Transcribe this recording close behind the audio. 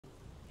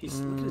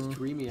Look at his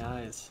dreamy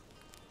eyes.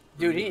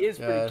 Dude, he is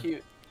pretty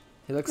cute.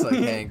 He looks like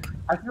Hank.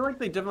 I feel like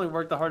they definitely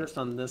worked the hardest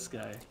on this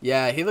guy.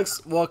 Yeah, he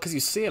looks well because you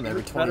see him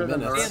every 20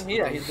 minutes.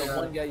 Yeah, he's the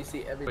one guy you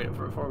see every. Wait,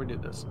 before we do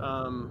this,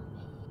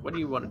 what do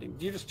you want to do?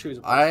 You just choose.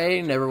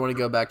 I never want to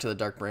go back to the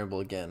Dark Bramble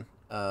again.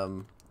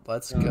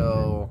 Let's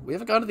go. We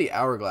haven't gone to the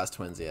Hourglass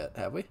Twins yet,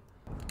 have we?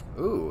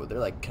 Ooh, they're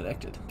like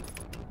connected.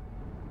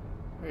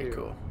 Very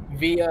cool.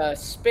 Via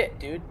spit,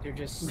 dude. They're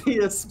just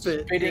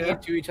spitting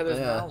into each other's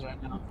mouths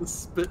right now. The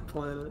spit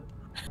planet.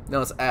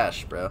 No, it's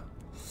Ash, bro.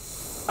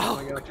 Oh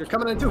my god, you're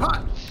coming in too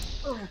hot.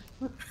 Oh.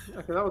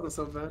 Okay, that wasn't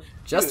so bad.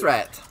 Just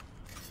right.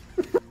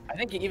 I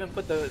think you even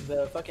put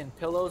the fucking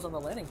pillows on the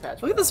landing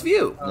patch. Look at this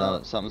view.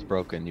 No, something's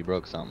broken. You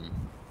broke something.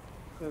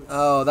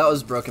 Oh, that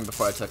was broken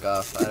before I took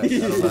off. I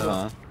don't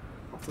know.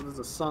 So there's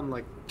a sun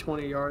like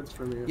 20 yards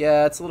from you.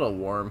 Yeah, it's a little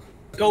warm.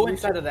 Go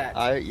inside of that.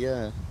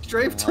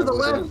 Strafe to the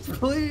left,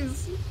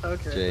 please.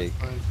 Okay. Jake.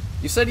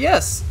 You said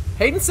yes.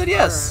 Hayden said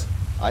yes.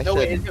 I said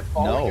is it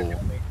falling no. or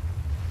jumping?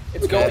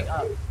 It's going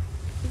up.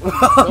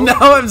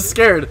 Now I'm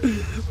scared.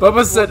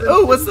 Bubba said,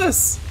 "Oh, what's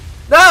this?"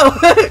 No!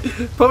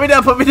 Put me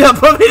down! Put me down!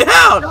 Put me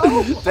down!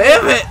 No.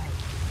 Damn it!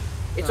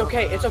 It's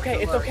okay. It's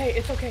okay. It's okay.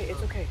 It's okay.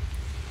 It's okay.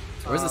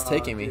 Where's this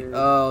taking me?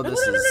 Oh, this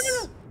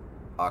is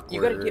awkward.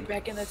 You gotta get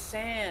back in the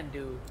sand,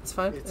 dude. It's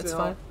fine. It's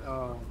fine.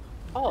 Oh,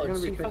 you're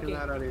gonna be picking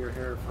that out of your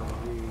hair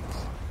from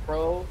weeds.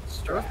 Bro,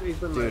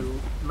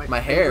 dude, my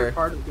hair.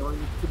 Part of going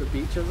to the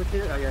beach as a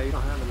kid. Oh yeah, you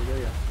don't have any, do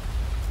you?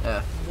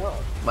 Yeah. No.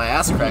 My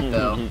ass crack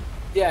though.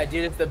 Yeah,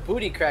 dude, it's the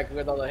booty crack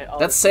with all the.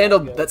 That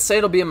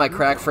sand'll be in my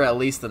crack for at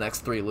least the next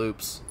 3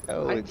 loops.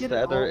 Oh, it's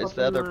the other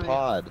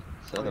pod.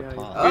 It's the other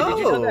pod. Oh. Did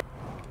you know that?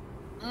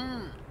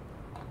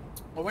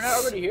 Well, we're not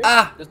already here.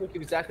 This looks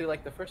exactly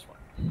like the first one.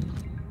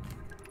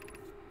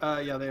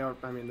 Yeah, they are.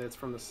 I mean, it's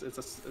from the. It's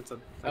a.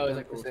 Oh, it's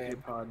like the same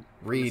pod.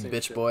 Read,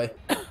 bitch boy.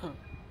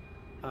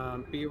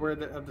 Be aware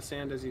of the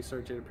sand as you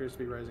search. It appears to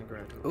be rising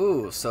gradually.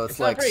 Ooh, so it's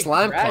like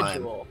slime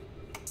climb.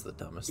 It's the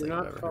dumbest Do thing I've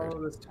not ever follow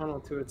heard. this tunnel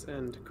to its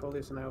end.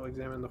 Coleus and I will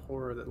examine the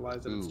horror that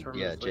lies at its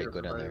terminus. Yeah, Jake, go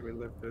down there. We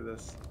live through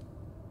this.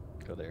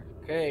 Go there.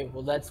 Okay,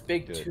 well that's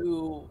big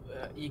 2.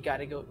 You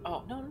gotta go.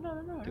 Oh no.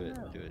 Do it.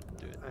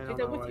 I don't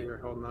know why you're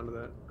holding on to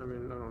that. I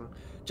mean, I don't know.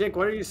 Jake,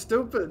 why are you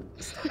stupid?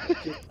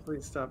 Jake,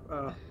 please stop.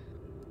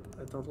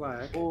 Don't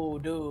lag. Oh,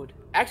 dude.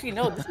 Actually,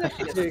 no. This is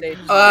actually a stage.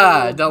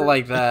 I don't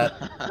like that.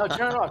 No,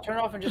 turn it off. Turn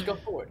it off and just go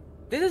forward.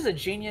 This is a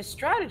genius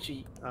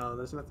strategy. Oh,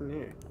 there's nothing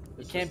here.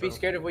 You can't be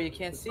scared of what you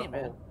can't see,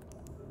 man.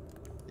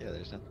 Yeah,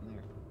 there's nothing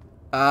there.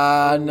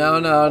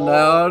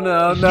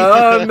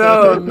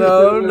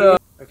 No.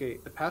 Okay,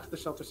 the path to the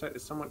shelter site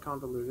is somewhat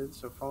convoluted,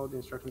 so follow the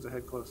instructions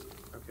ahead closely.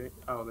 Okay.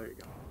 Oh, there you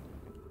go.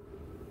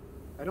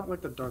 I don't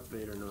like the Darth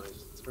Vader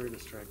noise. It's very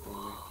distracting to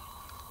me.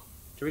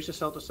 To reach the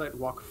shelter site,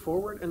 walk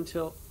forward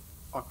until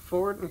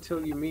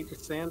you meet the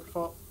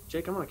sandfall.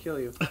 Jake, I'm gonna kill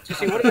you.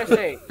 See, what did I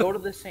say? Go to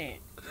the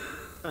sand.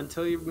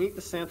 Until you meet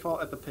the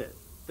sandfall at the pit.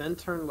 Then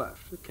turn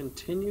left.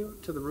 Continue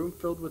to the room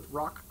filled with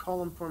rock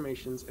column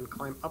formations and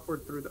climb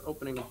upward through the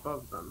opening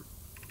above them.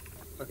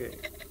 Okay.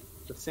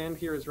 The sand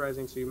here is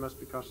rising, so you must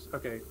be cautious.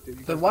 Okay.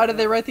 Then why did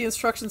they write the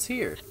instructions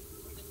here?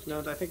 No,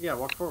 I think, yeah,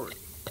 walk forward.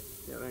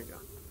 Yeah, there you go.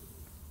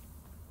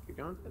 Keep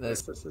going.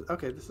 This is it.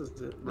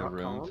 The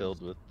room columns.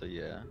 filled with the,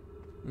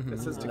 It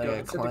says to I go,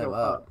 gotta climb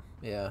up.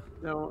 Yeah.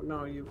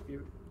 No, you.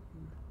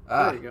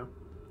 Ah. There you go.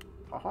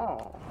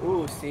 Oh.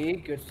 Ooh, see?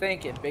 Good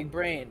thinking. Big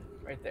brain.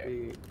 Right there.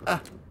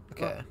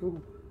 Okay.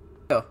 Go.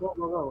 Go.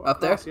 Whoa. Up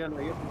there? Yeah, no,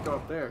 you have to go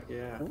up there.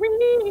 Yeah.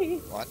 Whee!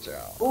 Watch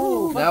out.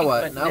 Ooh, now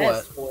what? Now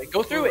what? Boy.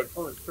 Go through it.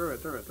 Through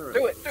it. Go.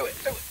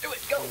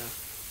 Yeah.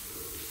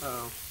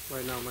 Oh,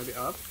 wait, no, maybe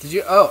up. Did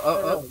you?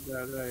 Oh.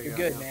 There You're go,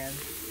 good, yeah. man.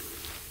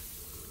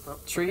 Oh.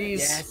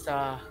 Trees. Yes,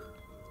 I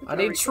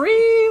need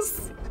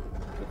trees.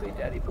 quickly,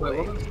 daddy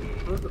Wait, boy.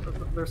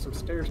 there's some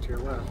stairs to your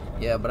left.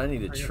 Yeah, but I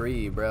need a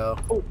tree, bro.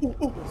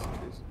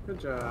 Good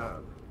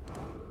job.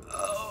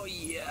 Oh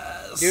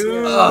yes.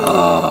 Dude.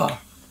 Oh.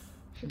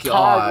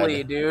 God.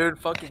 Poggly, dude.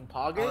 Fucking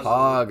poggers.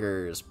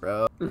 Poggers,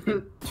 bro.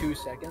 2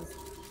 seconds.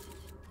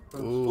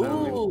 Ooh.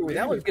 Ooh,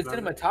 that was good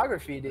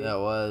cinematography, dude. That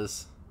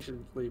was. You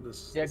should leave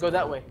this. Yeah, go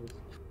that way.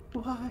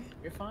 Why?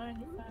 You're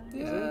fine.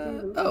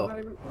 Yeah. Oh.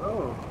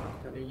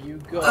 There you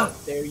go.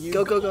 There you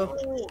go. Go.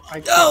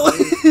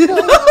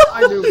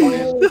 I knew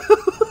mine.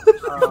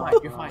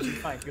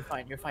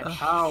 You're fine.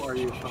 How are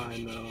you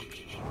fine though?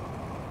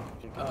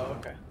 Oh,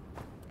 okay.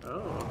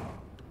 Oh.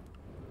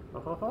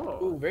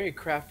 Ooh, very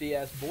crafty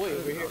ass boy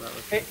over here.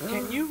 Hey,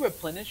 can you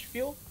replenish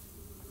fuel?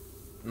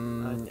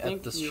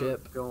 At the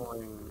ship.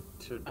 Going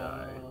to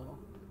die.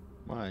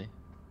 Why?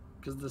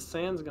 Because the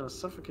sand's gonna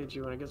suffocate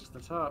you when it gets to the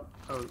top.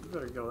 Oh, you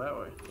better go that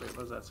way. Wait, what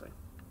does that say?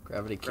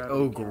 Gravity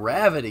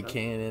Gravity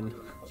cannon.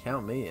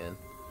 Count me in.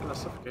 That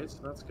suffocates,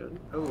 so that's good.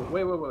 Oh,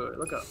 wait,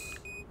 look up.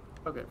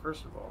 Okay,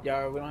 first of all.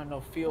 Yeah, we don't have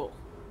no fuel.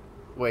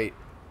 Wait.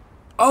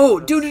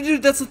 Oh,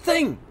 dude, that's the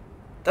thing!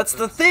 That's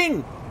the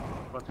thing!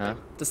 Huh?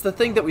 That's the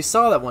thing that we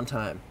saw that one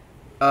time.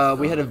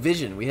 We had a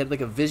vision. We had like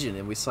a vision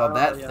and we saw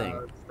that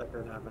thing. That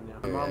did happen, yeah.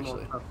 Here, Mom actually.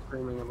 won't stop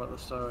screaming about the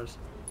stars.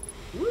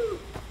 Woo!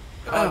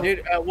 Oh,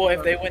 dude. Well,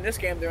 if they win this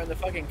game, they're in the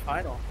fucking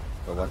final.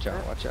 But watch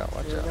out, watch out,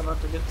 watch You're out.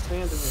 about to get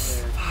sand in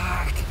your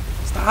hair. Fuck.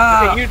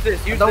 Stop. Okay, use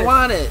this. Use I don't this.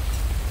 want it.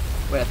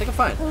 Wait, I think I'm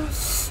fine.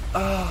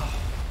 Oh.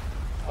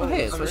 Oh,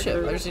 hey, it's my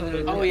ship. I just need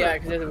to. Oh yeah,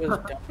 because it was.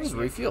 Just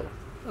refuel.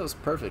 That was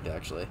perfect,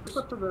 actually.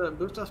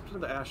 Boost us to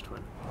the ash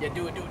twin. Yeah,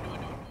 do it.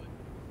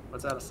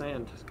 What's out of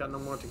sand? It's got no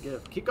more to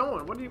give. Keep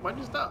going. Why'd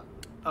you stop?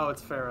 Oh,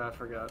 it's fair. I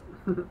forgot.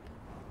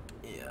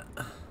 Yeah.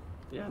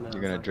 Yeah, no.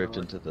 You're gonna drift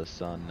into the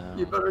sun now.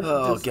 You better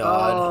Oh, just,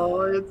 God.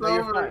 Oh, it's No,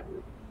 you're over. fine.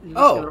 You're just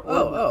gonna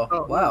orbit.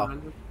 Oh, wow.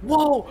 never mind.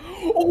 Whoa!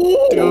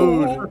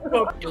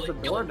 Oh! There's a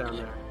door down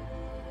there.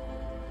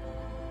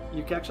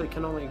 You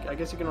can only. I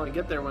guess you can only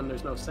get there when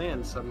there's no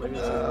sand. So maybe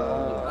it's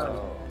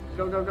go.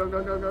 You're not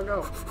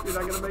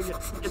gonna make it.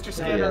 Get your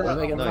sand. Yeah, out. I'm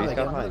gonna make it. No, I'm he's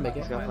gonna got fine. make it.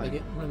 He's got I'm gonna make fine.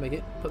 it. I'm gonna make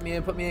it.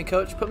 Put me in,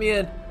 coach. Put me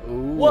in.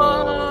 Ooh.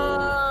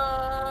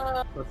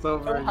 What? It's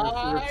over. So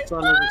high. Your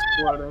sun is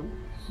exploding.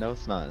 No,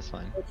 it's not. It's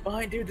fine. It's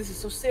fine, dude. This is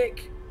so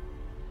sick.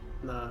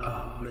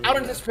 Nah. Oh, maybe Out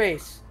into not.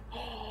 space.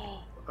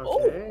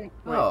 Okay.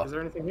 Wait, Oh. is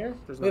there anything here?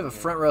 There's We have a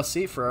nothing front row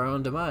seat for our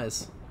own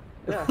demise.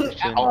 Yeah.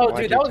 Christian, Oh, why'd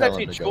dude, you that was tell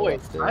actually him to go up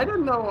choice. here. there? I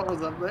didn't know what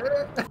was up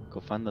there. Go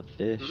find the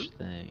fish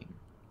thing.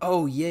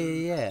 Oh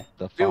yeah.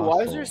 The Dude, fossil.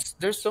 why is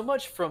there's so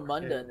much from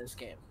Munda in this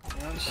game?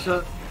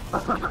 Shut.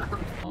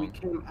 We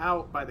came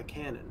out by the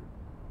cannon.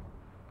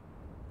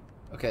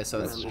 Okay, so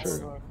That's it's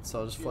true. so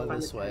I'll just fly By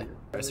the this way.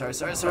 cannon.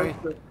 Sorry.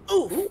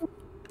 Ooh.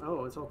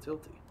 Oh, it's all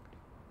tilty.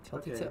 Tilty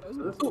Okay, tip.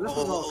 so this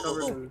is all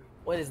covered in.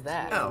 What is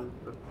that? Ow.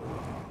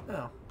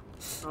 Ow.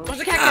 Oh, There's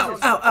a Ow, cactus.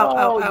 ow,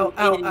 Oh, you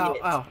ow,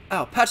 idiot.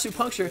 ow. Patch through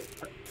puncture.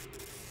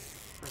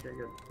 Okay,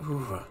 good.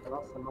 Ooh. I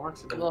lost some I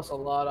oxygen. lost a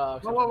lot of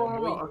oxygen.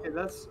 Whoa. Okay,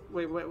 that's.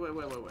 Wait.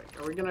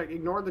 Are we gonna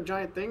ignore the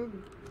giant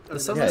thing? The Or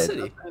Summer Yeah,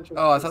 City.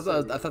 Oh, I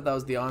thought that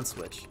was the on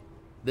switch.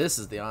 This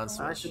is the on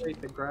switch. Activate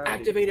the gravity.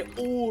 Activate it.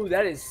 Ooh,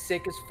 that is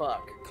sick as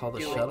fuck. Call the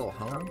Do it. shuttle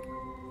home.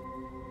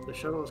 The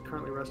shuttle is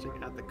currently resting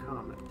at the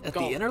comet. At Go.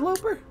 the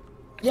interloper?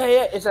 Yeah,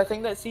 it's that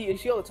thing that you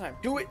see all the time.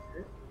 Do it.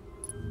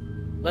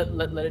 Let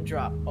it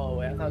drop. Oh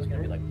wait, I thought it was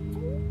gonna be like.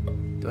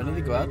 Do I need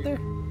to go out there?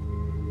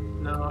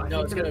 No, I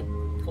No, think it's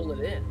gonna pull it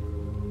in.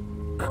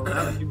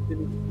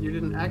 you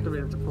didn't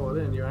activate it to pull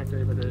it in. You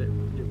activated it.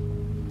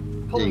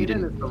 Pulling you it in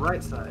didn't- is the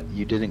right side.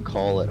 You didn't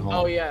call it home.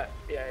 Oh yeah.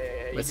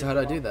 Wait, so how'd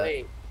I do that?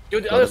 Wait. Do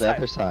it the Go other to the side.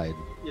 other side.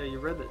 Yeah, you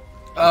read it.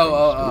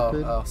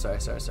 Oh, sorry.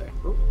 Use the-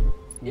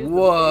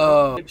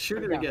 Whoa.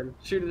 Shoot it again.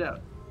 Shoot it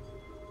out.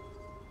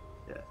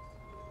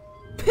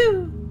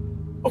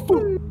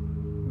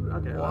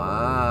 Okay.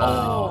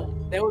 Wow. Oh,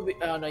 that would be.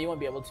 Oh no, you won't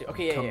be able to.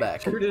 Okay, yeah. Come yeah.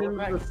 back. Shoot it Pull it into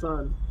back. the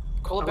sun.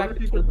 Call it I back wonder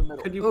and if put it in the you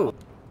middle. could you? Ooh.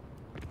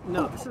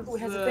 No, this is. Ooh, it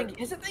has a thingy.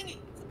 Has a thingy.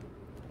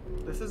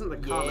 This isn't the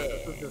comet.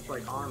 This is just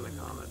like on the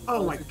comet.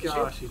 Oh my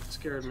gosh, you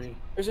scared me.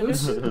 There's a new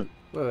suit.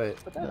 Wait.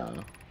 Put that on.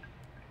 No.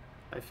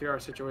 I fear our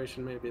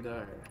situation may be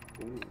dire.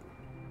 Ooh.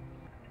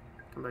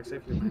 Come back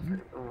safely, my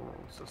friend. Oh,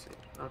 so safe.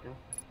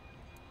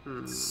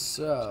 Okay.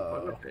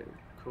 So. Okay.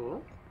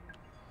 Cool.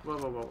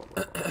 Whoa.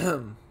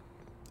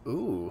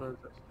 Ooh. What does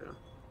this do?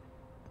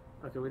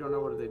 Okay, we don't know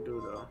what they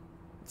do though.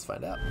 Let's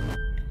find out.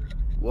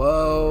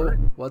 Whoa.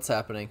 What's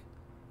happening?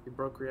 You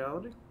broke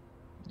reality?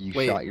 You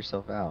Wait. shot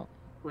yourself out.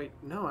 Wait,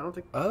 no, I don't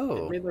think.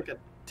 Oh. It made like a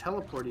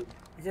teleporty.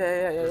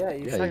 Yeah. Yeah,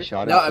 you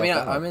shot No, yourself I mean,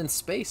 out. I'm in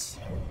space.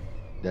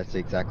 That's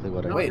exactly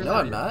what I Wait, did. no,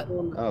 I'm not.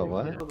 Oh,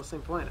 what? You're on the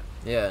same planet.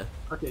 Yeah.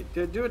 Okay,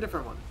 do a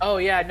different one. Oh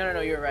yeah,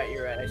 no, you're right.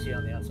 I see it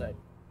on the outside.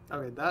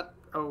 Okay, that.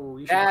 Oh,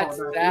 you should That's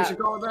call it back. that. You should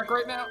call it back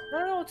right now.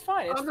 No, it's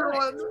fine. It's Other fine.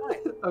 one.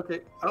 It's fine. Okay.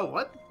 Oh,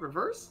 what?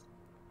 Reverse?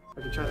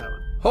 Okay, try that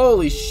one.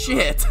 Holy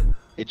shit.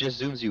 It just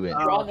zooms you in.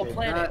 You're on the okay,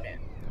 planet, man.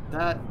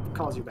 That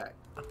calls you back.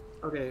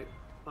 Okay.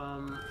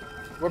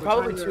 We're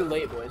probably trying too to-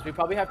 late, boys. We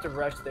probably have to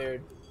rush there.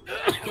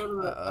 Go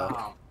to the. Uh-oh.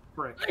 Oh,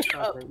 frick.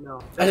 Okay, no.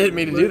 I didn't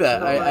mean to do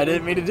that. I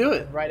didn't mean to do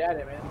it. Right at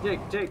it,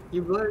 man. Jake,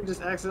 you literally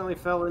just accidentally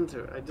fell into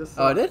it. I just.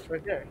 Oh, I saw did? it. It's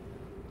right there.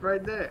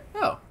 Right there.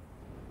 Oh.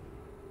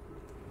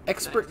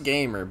 Expert Nice.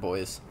 gamer,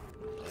 boys.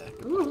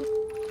 Woo.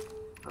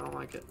 I don't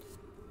like it.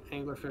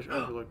 Anglerfish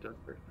overlooked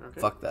district. Okay.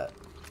 Fuck that.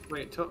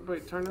 Wait, turn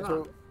it on.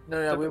 So,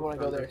 no, we Stepping want to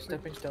go stone there. district.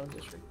 Stepping Stone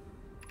District.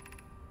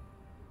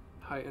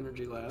 High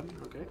energy lab.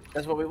 Okay.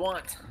 That's what we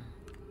want.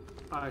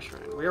 Eye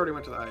shrine. We already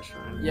went to the eye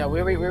shrine. Yeah, we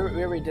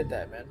already did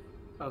that, man.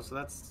 Oh, so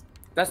that's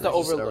That's the Is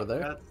this overlook. over there?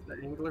 that's the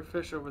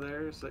anglerfish over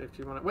there. So if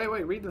you want to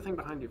wait, read the thing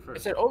behind you It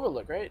first. said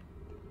overlook, right?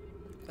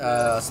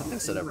 Something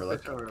said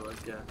overlook. Overlook.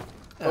 Yeah.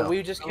 But Oh.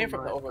 we just came Oh from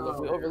the my- overlook.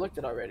 We oh. overlooked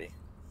it already.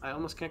 I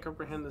almost can't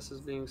comprehend this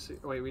as being.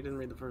 Wait, we didn't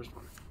read the first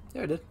one.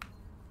 Yeah, I did.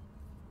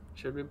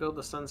 Should we build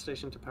the sun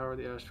station to power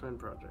the Ash Twin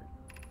project?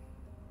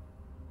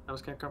 I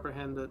almost can't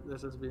comprehend that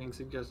this is being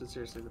suggested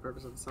seriously. The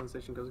purpose of the sun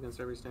station goes against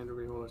every standard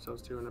we hold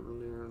ourselves to, and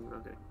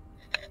okay.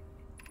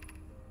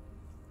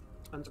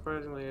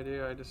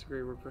 Unsurprisingly, I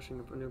disagree. We're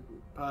pushing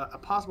a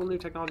possible new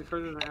technology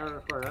further than ever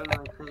before. That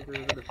is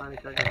the defining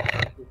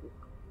characteristic.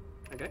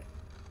 Okay.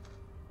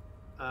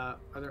 Are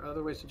there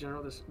other ways to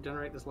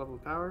generate this level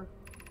of power?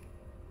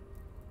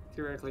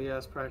 Theoretically,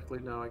 yes. Practically,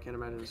 no. I can't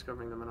imagine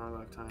discovering them in our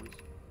lifetimes.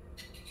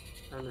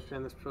 I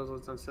understand this proposal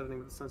is unsettling,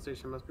 but the sun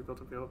station must be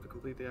built if we hope to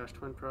complete the Ash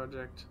Twin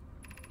project.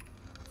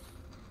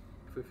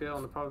 If we fail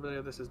and the probability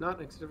of this is not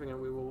insignificant,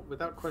 we will,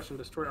 without question,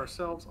 destroy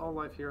ourselves, all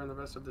life here, and the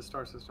rest of the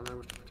star system. I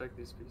wish to protect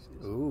these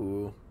species.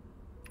 Ooh.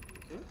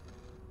 Okay.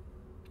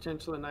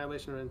 Potential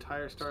annihilation of an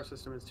entire star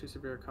system is too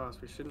severe a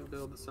cost. We shouldn't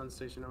build the sun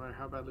station no matter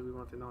how badly we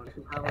want the knowledge.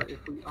 However,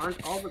 if we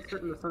aren't all but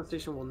certain the sun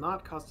station will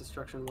not cause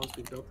destruction once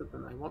we built it,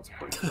 then I won't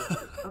support you.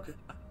 Okay.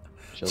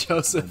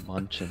 Joseph,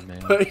 munching,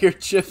 man. put your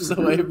chips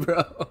away,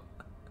 bro.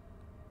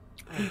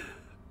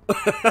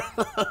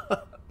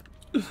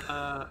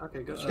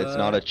 Okay, go. It's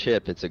not a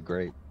chip, it's a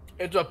grape.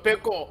 It's a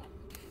pickle.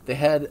 They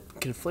had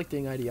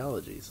conflicting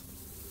ideologies.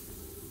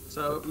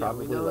 So That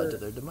probably yeah, led to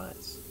their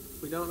demise.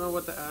 we don't know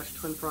what the Ash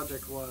Twin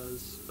project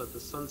was, but the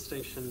sun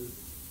station,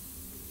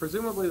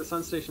 presumably the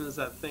sun station is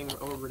that thing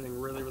orbiting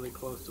really, really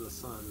close to the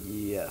sun,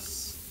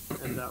 Yes.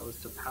 and that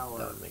was to power.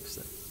 That would make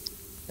sense.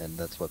 And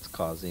that's what's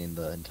causing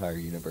the entire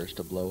universe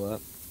to blow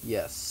up.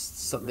 Yes.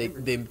 So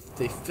they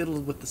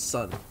fiddled with the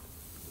sun,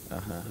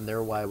 Uh-huh. and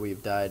they're why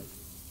we've died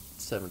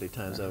 70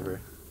 times over.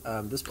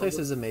 This place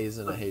is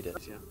amazing. I hate it.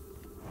 Yeah.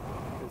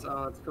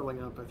 It's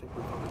filling up. I think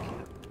we probably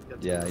can't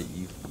get to Yeah, the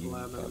you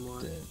lab anymore.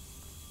 fucked it.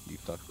 You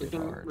fucked We it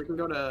can hard.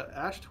 go to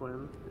Ash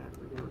Twin. Yeah,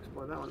 we can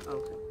explore that one. Oh,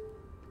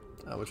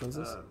 okay. Which one's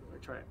this?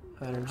 Try it.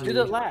 Energy. Do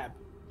the lab.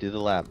 Do the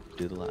lab.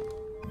 Do the lab.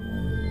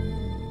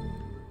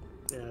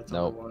 Yeah, it's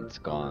Nope, underwater. it's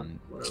gone.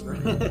 Whatever.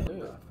 Do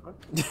it. Fuck.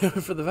 Do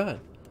it for the vine.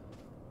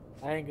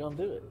 I ain't gonna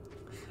do it.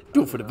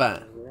 Do it for the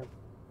vine. Yeah.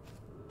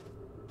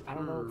 I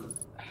don't know.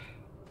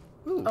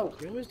 Ooh. Oh,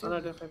 You always do. no,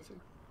 defensive.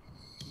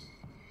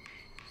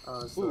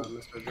 Oh, it's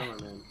Mr. Drummer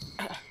Man.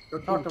 Go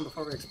talk to him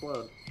before we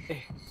explode.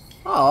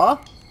 Aw.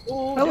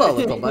 Ooh, Hello,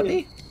 little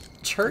buddy.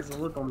 Chirp. He's a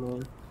little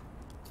man.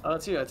 Oh,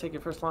 it's you. I take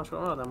your first launch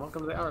from then.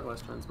 Welcome to the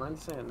Hourglass Twins. Mind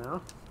saying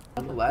now?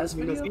 The last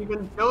Because video?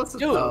 even Joseph.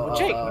 Dude, Oh,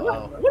 Jake,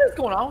 oh, what is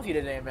going on with you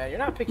today, man? You're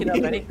not picking up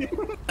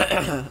anything.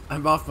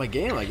 I'm off my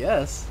game, I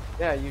guess.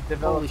 Yeah, you Holy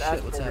developed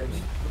shit, what's Asperger's.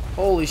 happening?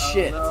 Holy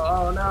shit.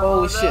 Oh no!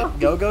 Holy oh, shit. no.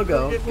 Go, go,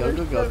 go. Go,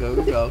 go, go,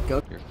 go, go,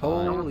 go. You're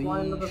fine. Holy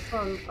Fly into the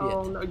sun.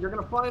 Oh shit. no! You're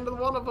gonna fly into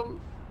one of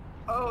them.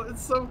 Oh,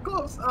 it's so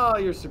close. Oh,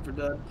 you're super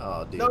dead.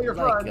 Oh, dude. No, you're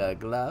like fine. a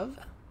glove.